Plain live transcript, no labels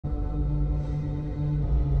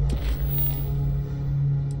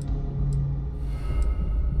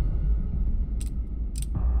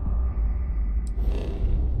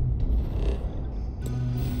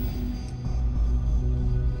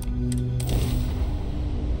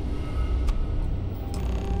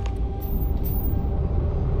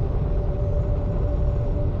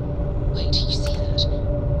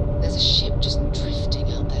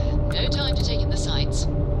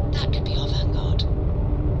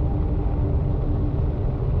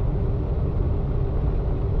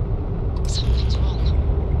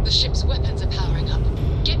The ship's weapons are powering up.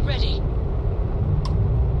 Get ready.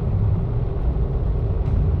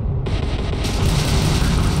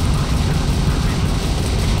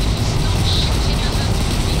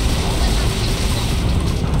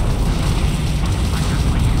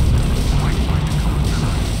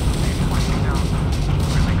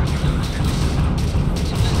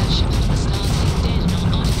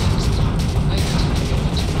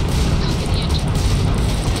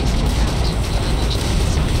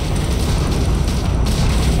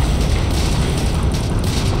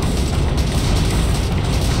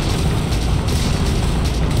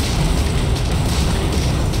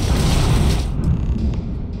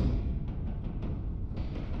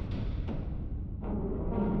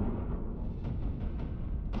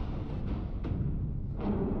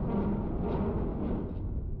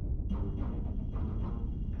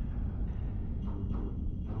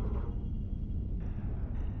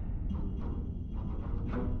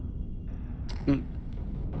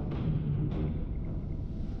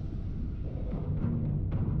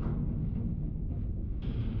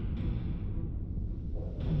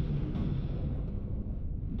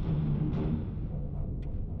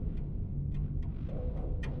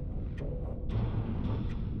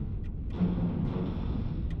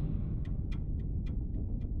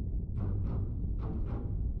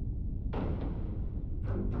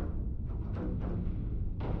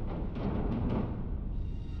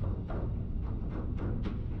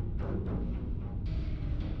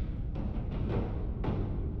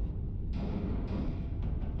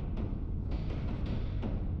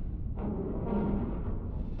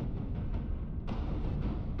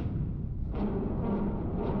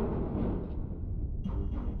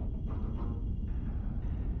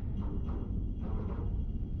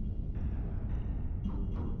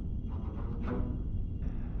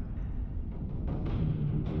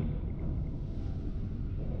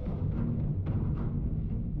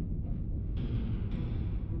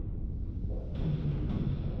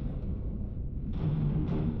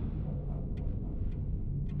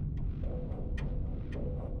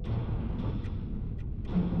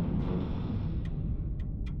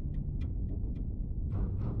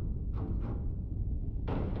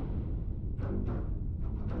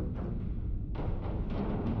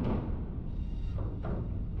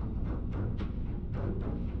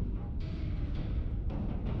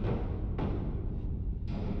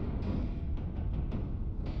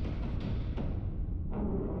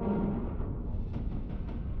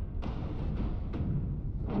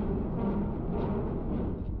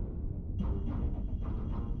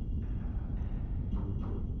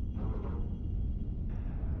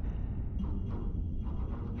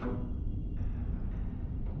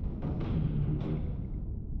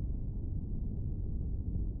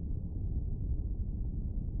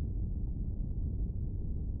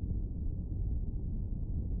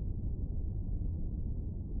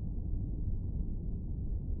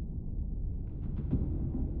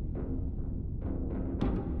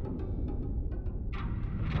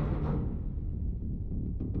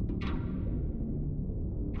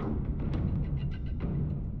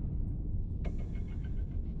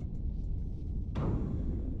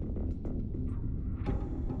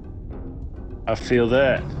 I feel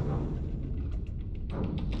that.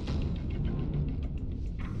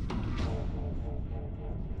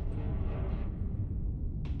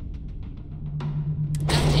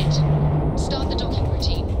 That's it. Start the docking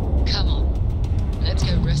routine. Come on. Let's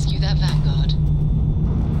go rescue that Vanguard.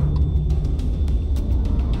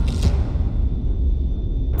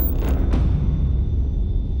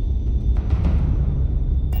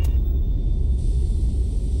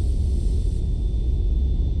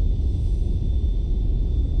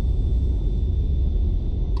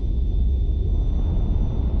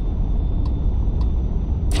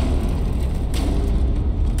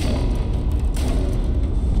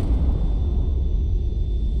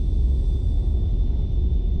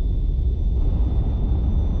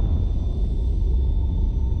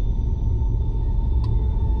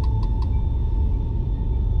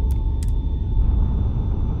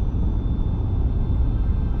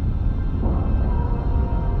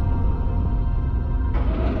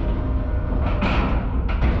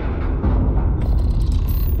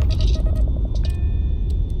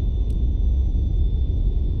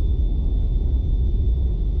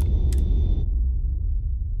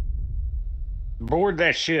 Board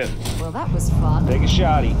that shit. Well, that was fun. Take a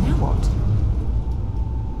shotty. Now what?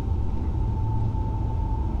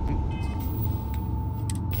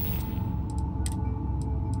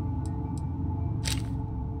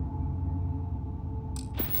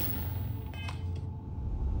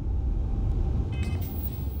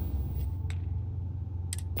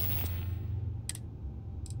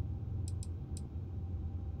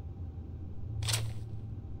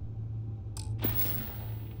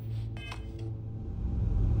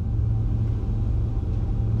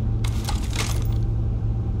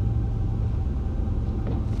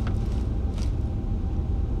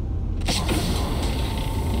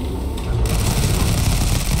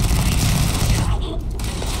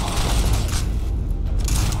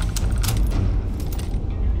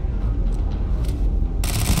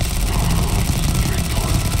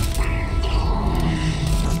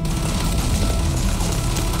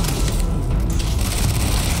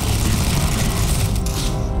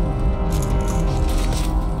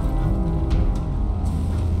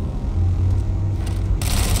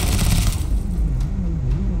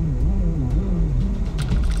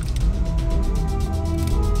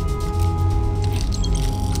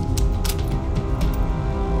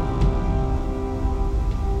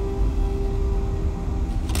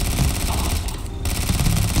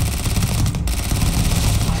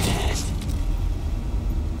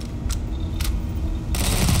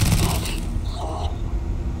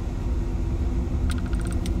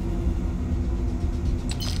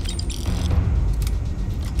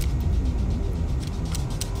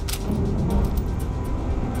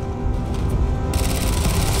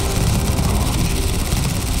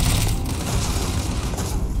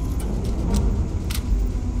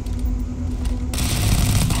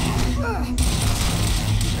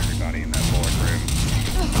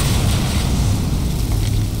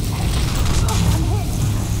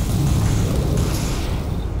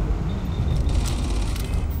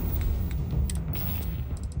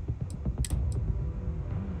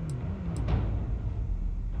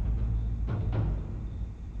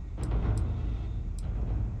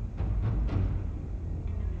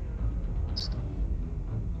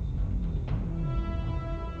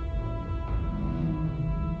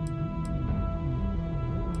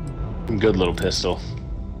 Good little pistol.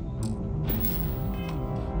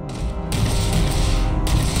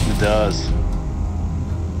 It does.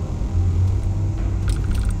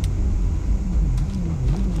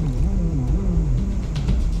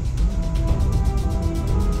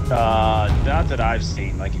 Not that I've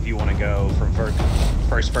seen. Like, if you want to go from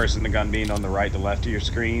first person, the gun being on the right to left of your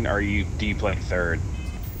screen, or do you play third?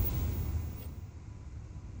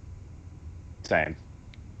 Same.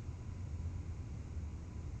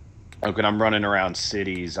 Like when I'm running around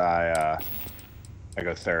cities, I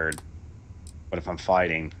go third. But if I'm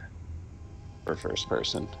fighting, for first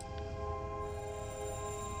person.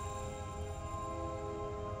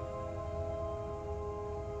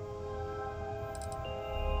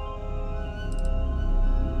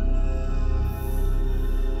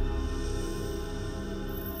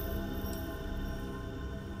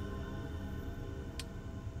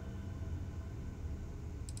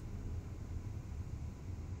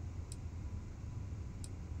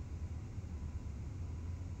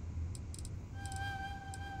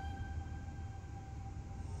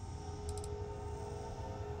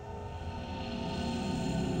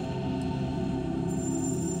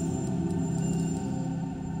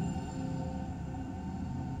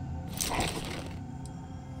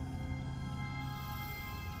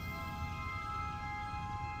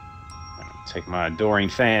 Take my adoring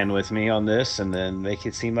fan with me on this and then make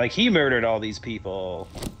it seem like he murdered all these people.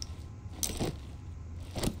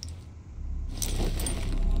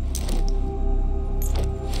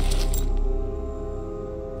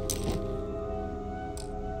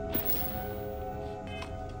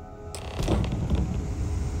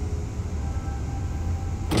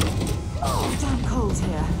 Oh, damn cold here.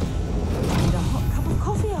 I need a hot cup of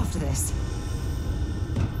coffee after this.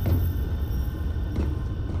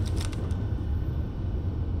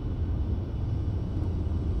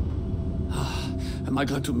 Am I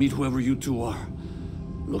glad to meet whoever you two are?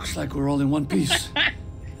 Looks like we're all in one piece.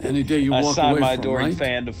 Any day you walk away from, I signed my adoring right?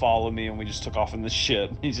 fan to follow me, and we just took off in the ship.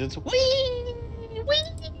 He's just wee,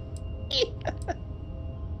 wee.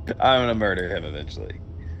 I'm gonna murder him eventually.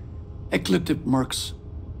 Ecliptic mercs.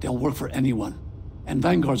 They'll work for anyone. And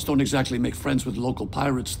vanguards don't exactly make friends with local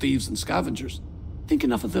pirates, thieves, and scavengers. I think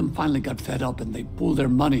enough of them finally got fed up and they pool their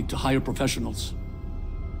money to hire professionals.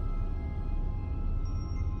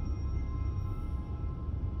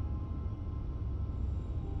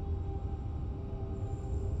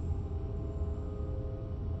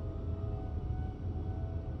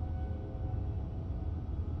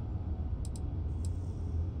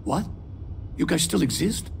 What? You guys still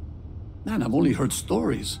exist? Man, I've only heard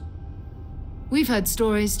stories. We've heard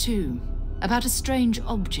stories too, about a strange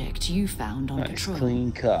object you found on Nice patrol.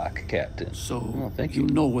 clean cock, Captain. So, thank you you.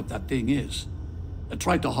 know what that thing is. I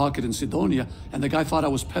tried to hawk it in Sidonia, and the guy thought I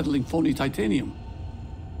was peddling phony titanium.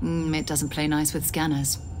 It doesn't play nice with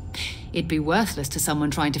scanners. It'd be worthless to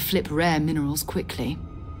someone trying to flip rare minerals quickly.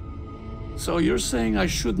 So you're saying I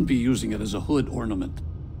shouldn't be using it as a hood ornament?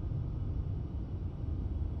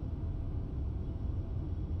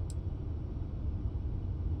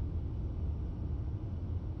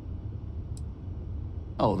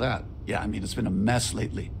 Oh, that. Yeah, I mean, it's been a mess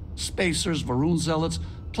lately. Spacers, Varun zealots,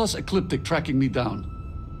 plus Ecliptic tracking me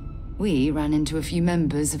down. We ran into a few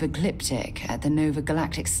members of Ecliptic at the Nova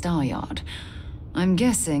Galactic Star Yard. I'm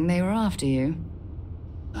guessing they were after you.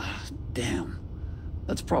 Ah, damn.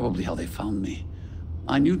 That's probably how they found me.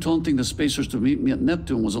 I knew taunting the Spacers to meet me at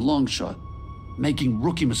Neptune was a long shot. Making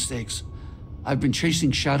rookie mistakes. I've been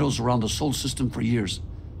chasing shadows around the Sol system for years.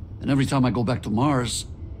 And every time I go back to Mars...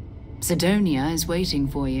 Sidonia is waiting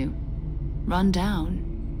for you. Run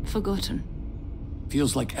down. Forgotten.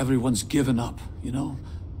 Feels like everyone's given up, you know?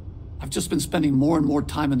 I've just been spending more and more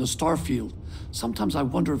time in the Starfield. Sometimes I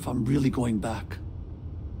wonder if I'm really going back.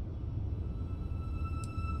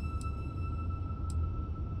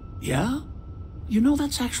 Yeah? You know,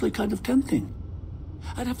 that's actually kind of tempting.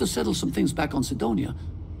 I'd have to settle some things back on Sidonia.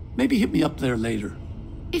 Maybe hit me up there later.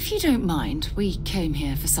 If you don't mind, we came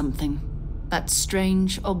here for something. That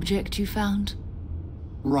strange object you found?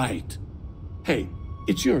 Right. Hey,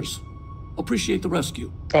 it's yours. Appreciate the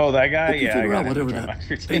rescue. Oh, that guy? Hope you Yeah, figure I out got whatever it.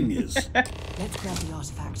 that thing is. Let's grab the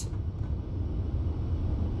artifact.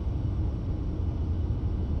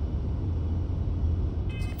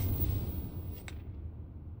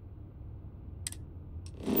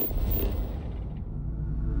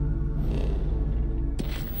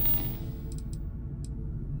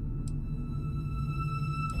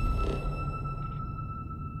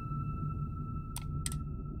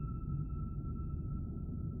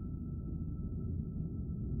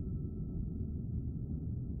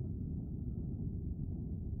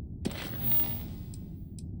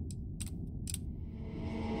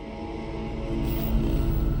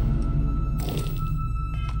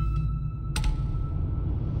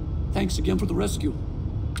 Thanks again for the rescue.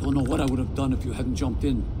 Don't know what I would have done if you hadn't jumped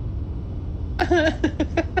in.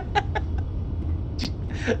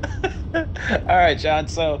 All right, John.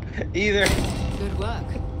 So either Good work.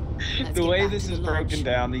 Let's the get way back this to is the broken lodge.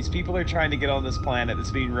 down, these people are trying to get on this planet that's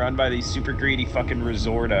being run by these super greedy fucking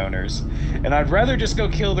resort owners, and I'd rather just go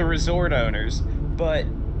kill the resort owners. But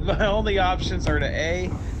my only options are to A,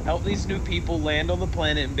 help these new people land on the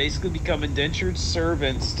planet and basically become indentured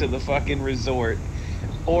servants to the fucking resort,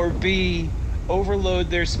 or B,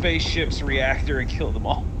 overload their spaceship's reactor and kill them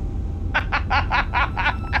all.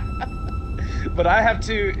 But I have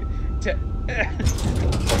to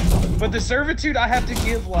but the servitude, I have to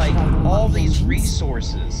give like all these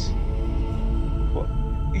resources. Well,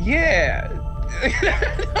 yeah.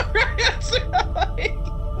 Like,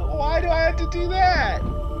 why do I have to do that?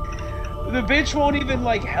 The bitch won't even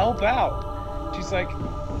like help out. She's like,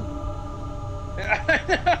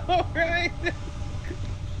 I know, right?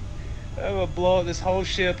 I'm gonna blow up this whole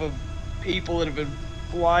ship of people that have been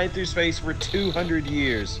flying through space for 200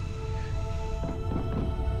 years.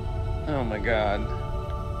 Oh my god.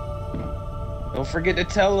 Don't forget to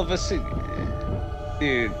tell of us.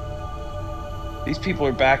 Dude. These people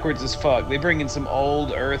are backwards as fuck. They bring in some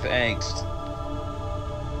old Earth angst.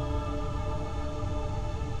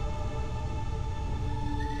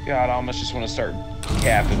 God, I almost just want to start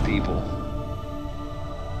capping people.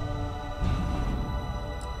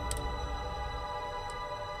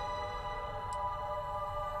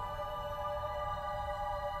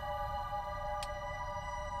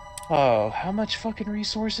 Oh, how much fucking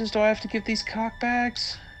resources do I have to give these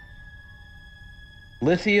cockbags?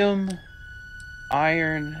 Lithium,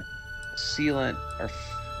 iron, sealant, or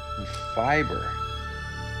fiber.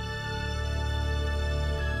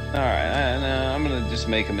 Alright, I'm gonna just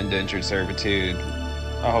make them indentured servitude.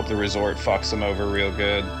 I hope the resort fucks them over real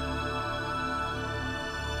good.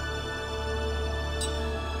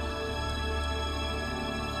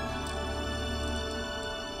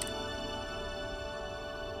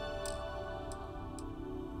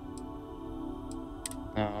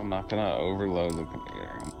 No, I'm not gonna overload the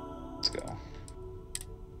computer. Let's go.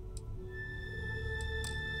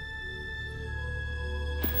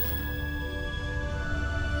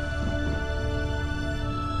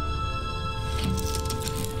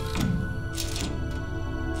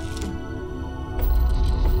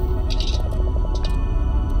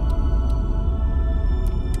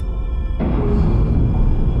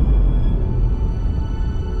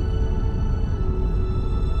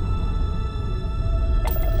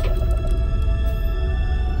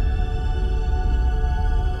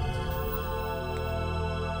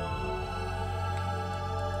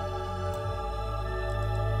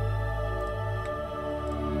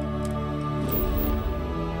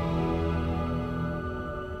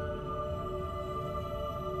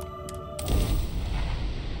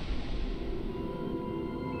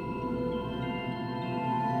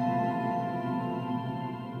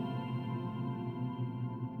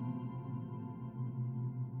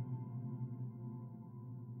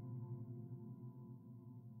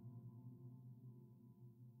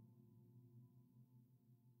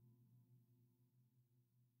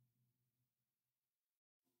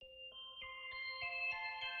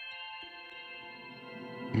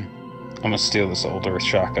 I'm gonna steal this old Earth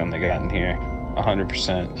shotgun they got in here.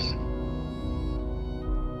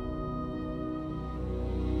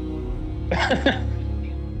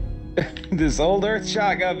 100%. This old Earth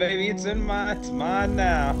shotgun, baby, it's mine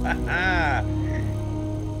now.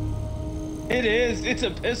 It is. It's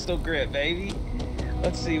a pistol grip, baby.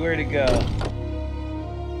 Let's see where to go.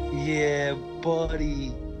 Yeah,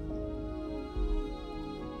 buddy.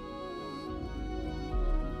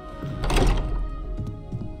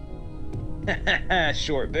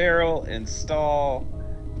 Short barrel, install.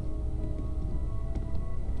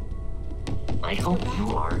 I hope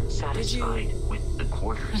you are satisfied with the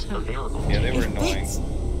quarters available. Yeah, they were annoying.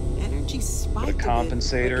 Energy spiked. Put a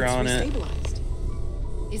compensator on it.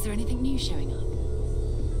 Is there anything new showing up?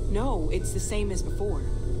 No, it's the same as before.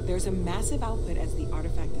 There's a massive output as the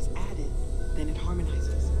artifact is added, then it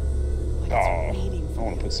harmonizes. Like it's waiting for I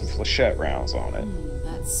want to put this. some flechette rounds on it.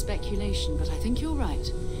 That's speculation, but I think you're right.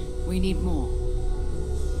 We need more.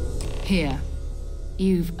 Here.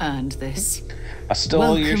 You've earned this. I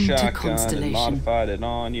stole your Welcome to shotgun and Constellation. modified it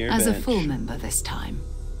on your As a bench. full member this time.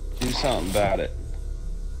 Do something about it.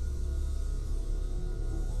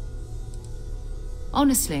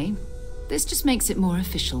 Honestly, this just makes it more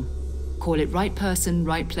official. Call it right person,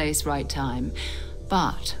 right place, right time.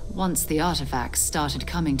 But once the artifacts started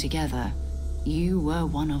coming together, you were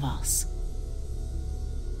one of us.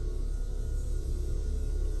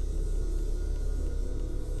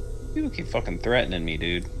 People keep fucking threatening me,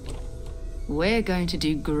 dude. We're going to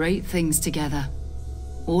do great things together.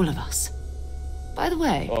 All of us. By the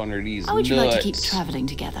way, Under these how would you like to keep nuts. traveling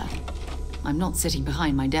together? I'm not sitting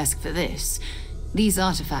behind my desk for this. These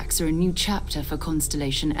artifacts are a new chapter for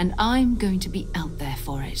Constellation, and I'm going to be out there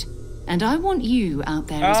for it. And I want you out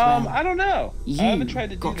there as well. I don't know. You I haven't tried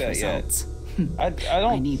to do got that results. yet. I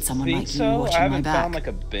don't I need someone think like you so. watching I my haven't back. found like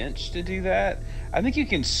a bench to do that. I think you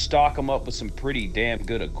can stock them up with some pretty damn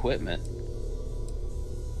good equipment.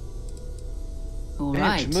 All Bitch,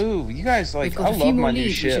 right. move. You guys, like, We've got I a few love more my new leads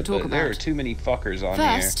we should ship, talk but there are about. too many fuckers on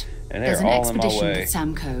First, here. And there's they're an all in my expedition way. that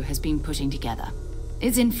Samco has been putting together.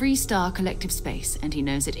 It's in Freestar Collective Space, and he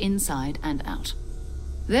knows it inside and out.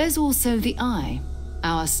 There's also the Eye,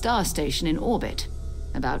 our star station in orbit.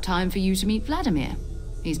 About time for you to meet Vladimir.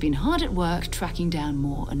 He's been hard at work tracking down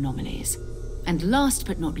more anomalies. And last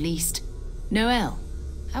but not least, Noel.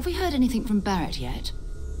 Have we heard anything from Barrett yet?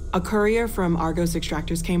 A courier from Argos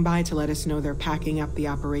Extractors came by to let us know they're packing up the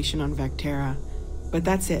operation on Vectera. But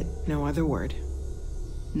that's it, no other word.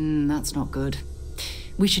 That's not good.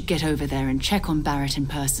 We should get over there and check on Barrett in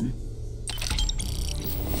person.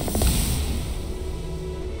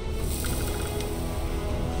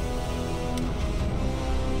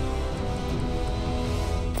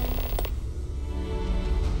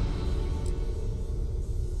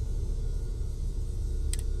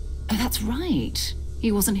 Oh, that's right.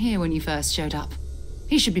 He wasn't here when you first showed up.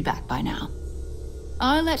 He should be back by now.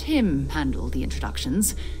 I'll let him handle the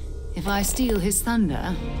introductions. If I steal his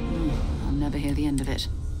thunder, I'll never hear the end of it.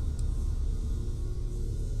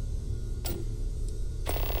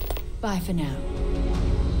 Bye for now.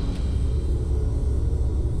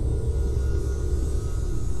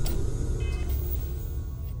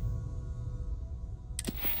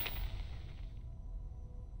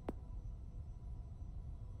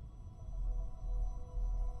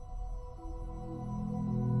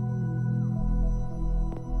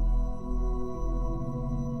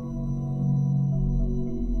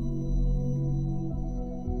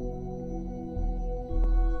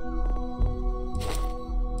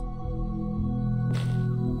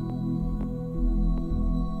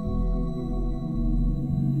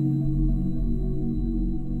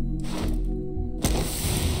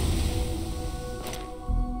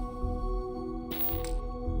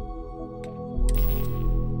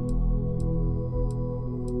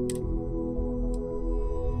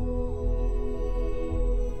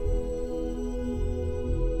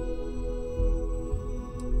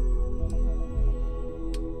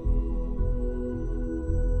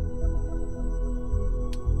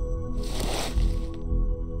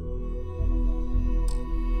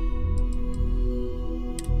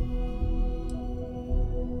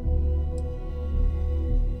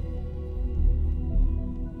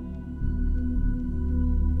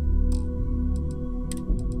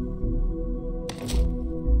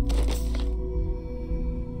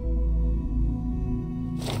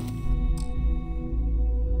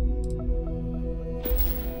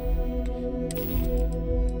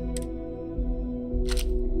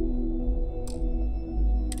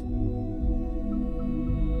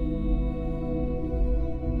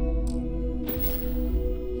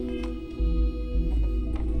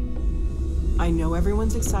 I know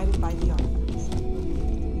everyone's excited by the artifacts.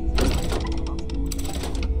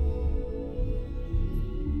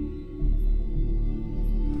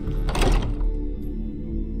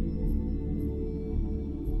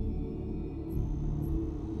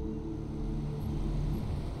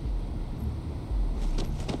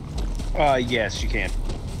 Yes, you can.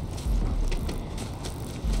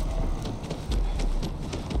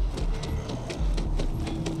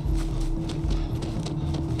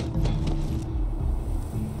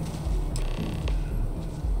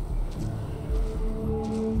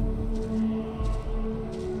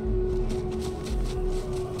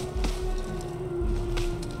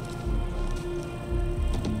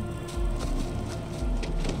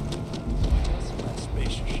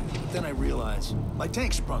 Then I realize my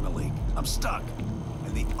tank sprung a leak. I'm stuck.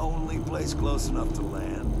 And the only place close enough to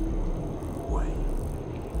land. Wait.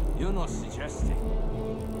 You're not suggesting.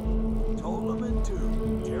 Told them in two.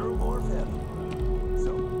 Terramorph heaven.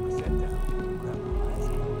 So I sat down, grabbed my last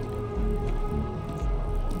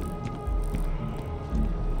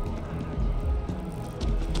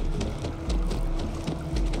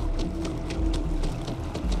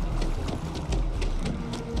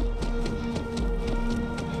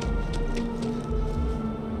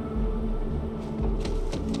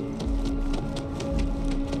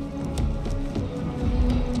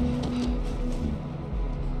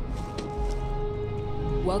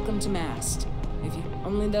Welcome to Mast. If you...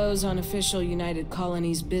 Only those on official United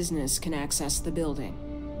Colonies business can access the building.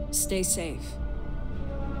 Stay safe.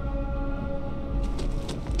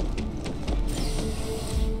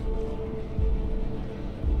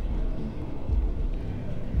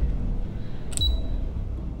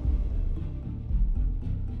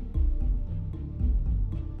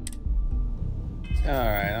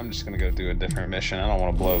 Alright, I'm just gonna go do a different mission. I don't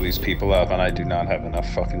want to blow these people up, and I do not have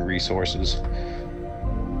enough fucking resources.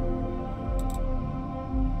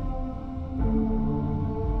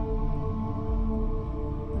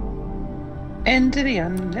 Into the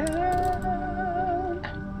unknown.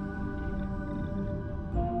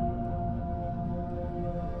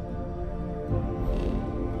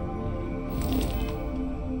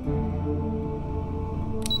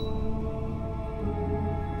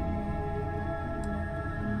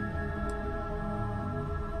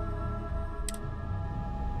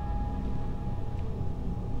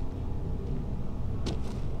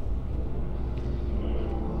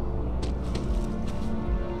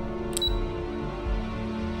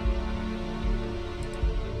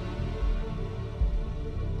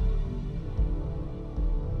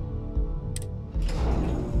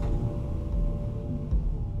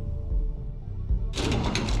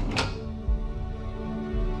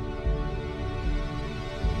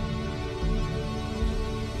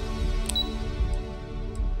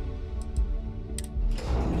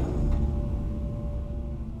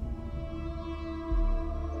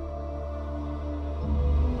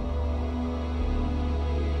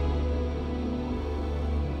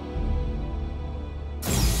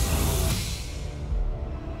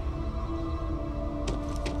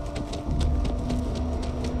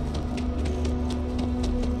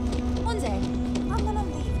 One day, I'm gonna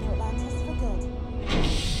leave New Atlantis for good.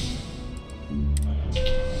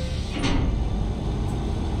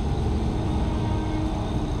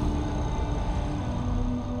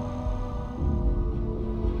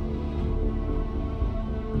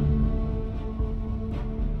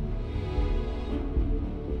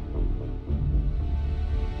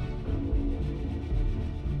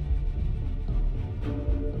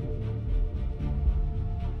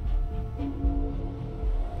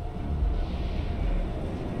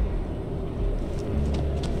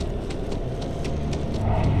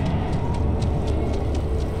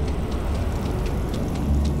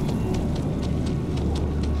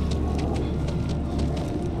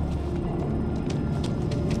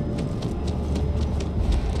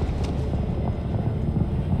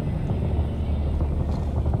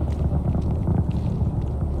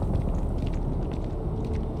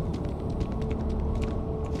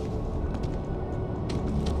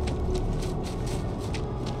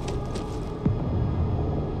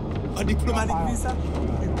 A diplomatic visa?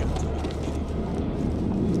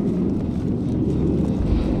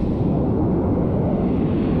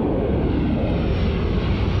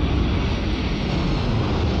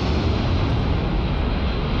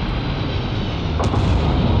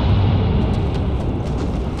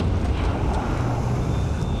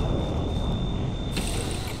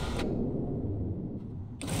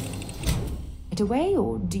 It away,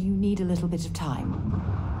 or do you need a little bit of time?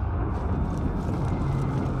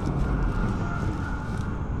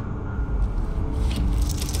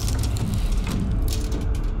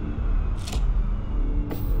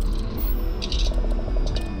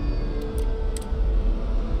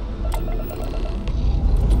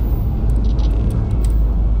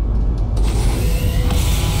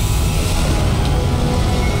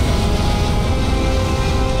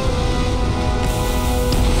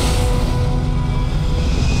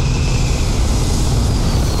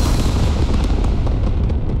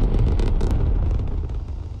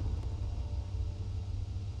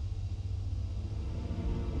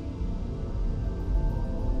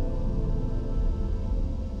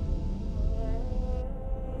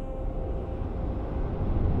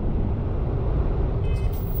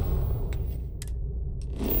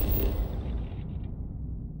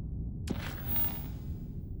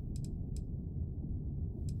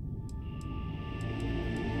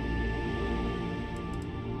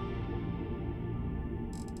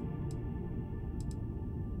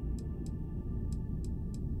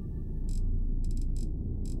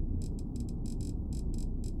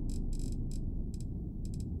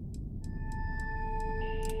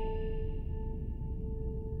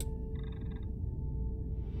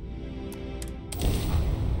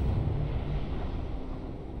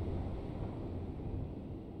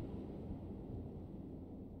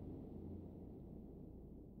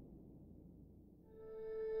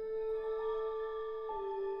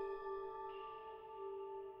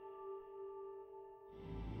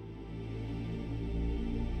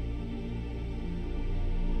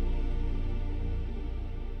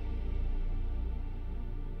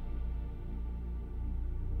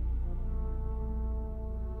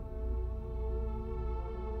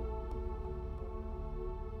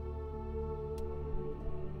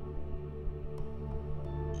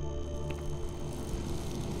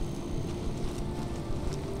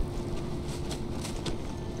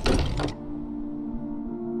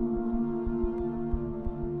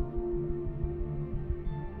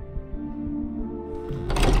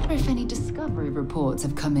 if any discovery reports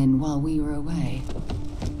have come in while we were away.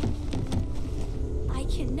 I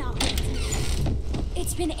cannot wait to meet.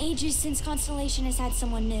 It's been ages since Constellation has had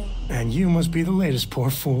someone new. And you must be the latest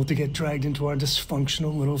poor fool to get dragged into our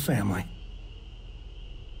dysfunctional little family.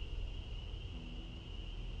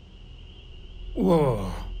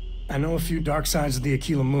 Whoa. I know a few dark sides of the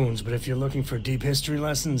Aquila Moons, but if you're looking for deep history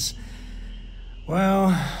lessons,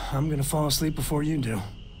 well, I'm gonna fall asleep before you do.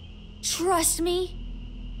 Trust me.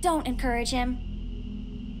 Don't encourage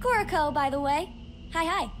him. Kuriko, by the way.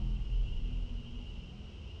 Hi.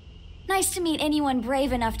 Nice to meet anyone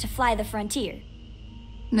brave enough to fly the frontier.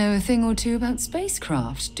 Know a thing or two about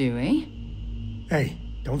spacecraft, do we? Hey,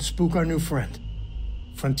 don't spook our new friend.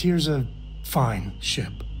 Frontier's a fine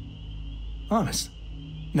ship. Honest.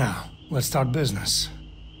 Now, let's talk business.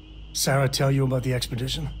 Sarah tell you about the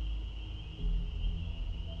expedition?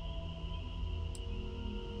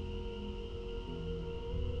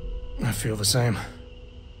 I feel the same.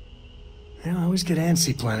 Yeah, I always get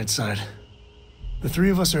antsy planetside. The three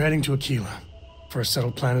of us are heading to Aquila, first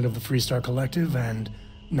settled planet of the Freestar Collective, and,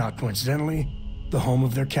 not coincidentally, the home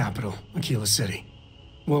of their capital, Aquila City.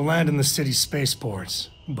 We'll land in the city's spaceports,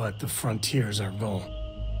 but the frontier's our goal.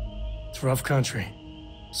 It's rough country.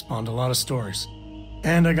 Spawned a lot of stories.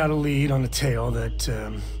 And I got a lead on a tale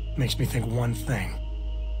that makes me think one thing.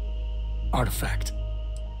 Artifact.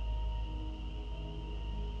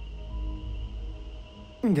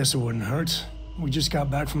 I guess it wouldn't hurt. We just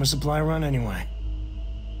got back from a supply run anyway.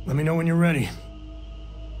 Let me know when you're ready.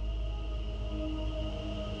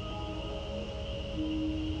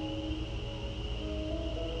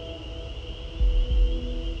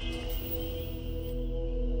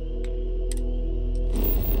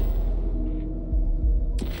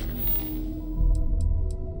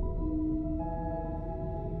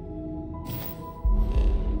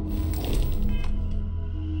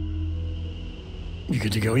 You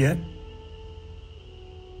good to go yet?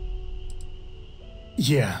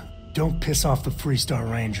 Yeah, don't piss off the Freestar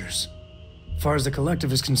Rangers. As far as the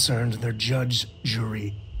Collective is concerned, they're judge,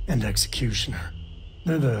 jury, and executioner.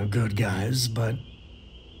 They're the good guys, but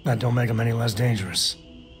that don't make them any less dangerous.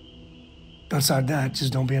 Outside that,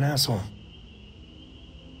 just don't be an asshole.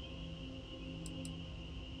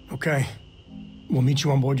 Okay, we'll meet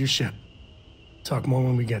you on board your ship. Talk more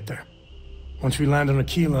when we get there. Once we land on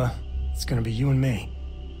Aquila, it's gonna be you and me.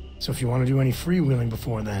 So if you want to do any freewheeling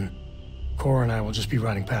before then, Cora and I will just be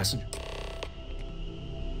riding passenger.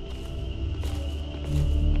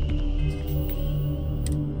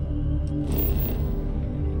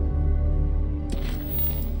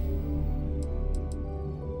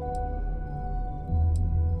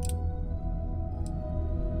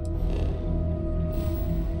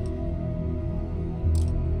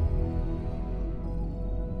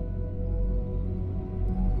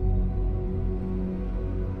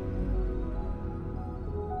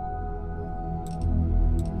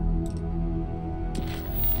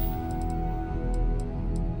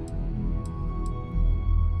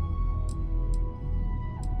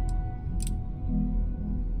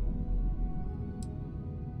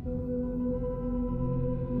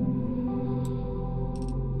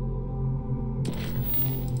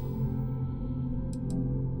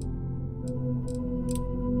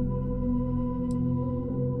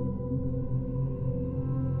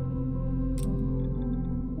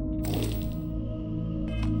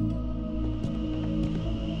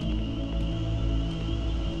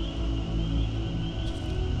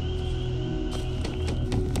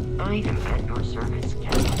 I am at your service,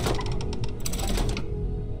 Captain.